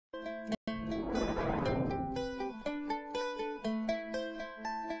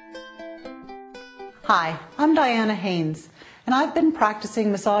Hi, I'm Diana Haynes, and I've been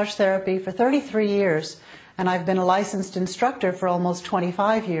practicing massage therapy for 33 years, and I've been a licensed instructor for almost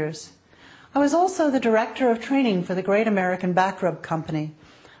 25 years. I was also the director of training for the Great American Back Rub Company,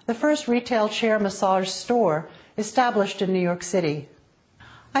 the first retail chair massage store established in New York City.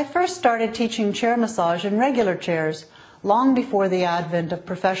 I first started teaching chair massage in regular chairs long before the advent of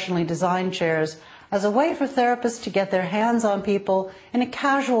professionally designed chairs as a way for therapists to get their hands on people in a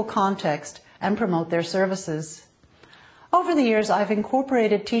casual context and promote their services. Over the years, I've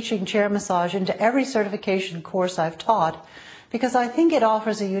incorporated teaching chair massage into every certification course I've taught because I think it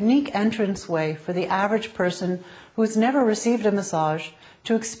offers a unique entranceway for the average person who has never received a massage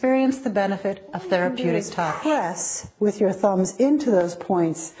to experience the benefit of therapeutic touch. Press with your thumbs into those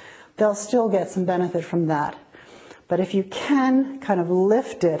points, they'll still get some benefit from that. But if you can kind of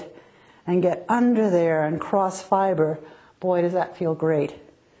lift it and get under there and cross fiber, boy, does that feel great.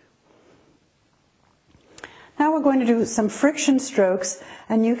 Now we're going to do some friction strokes,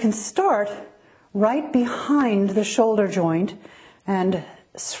 and you can start right behind the shoulder joint and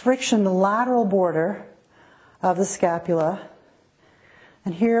friction the lateral border of the scapula.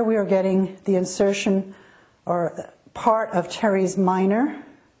 And here we are getting the insertion or part of teres minor.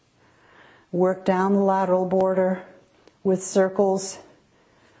 Work down the lateral border with circles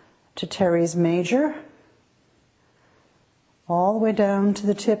to teres major, all the way down to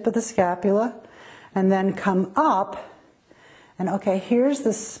the tip of the scapula, and then come up. And okay, here's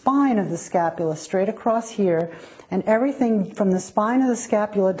the spine of the scapula straight across here, and everything from the spine of the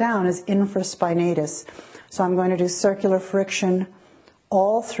scapula down is infraspinatus. So I'm going to do circular friction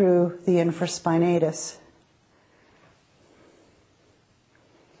all through the infraspinatus.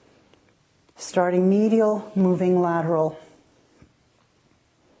 Starting medial, moving lateral.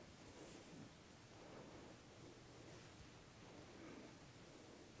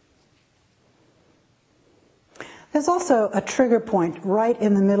 There's also a trigger point right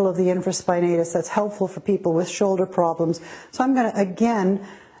in the middle of the infraspinatus that's helpful for people with shoulder problems. So I'm going to again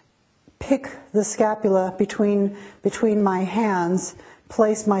pick the scapula between my hands,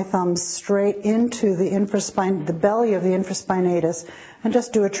 place my thumbs straight into the belly of the infraspinatus, and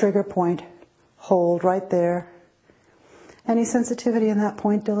just do a trigger point. Hold right there. Any sensitivity in that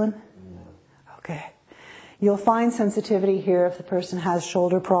point, Dylan? No. Okay. You'll find sensitivity here if the person has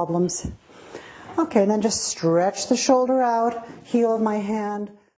shoulder problems. Okay, and then just stretch the shoulder out, heel of my hand,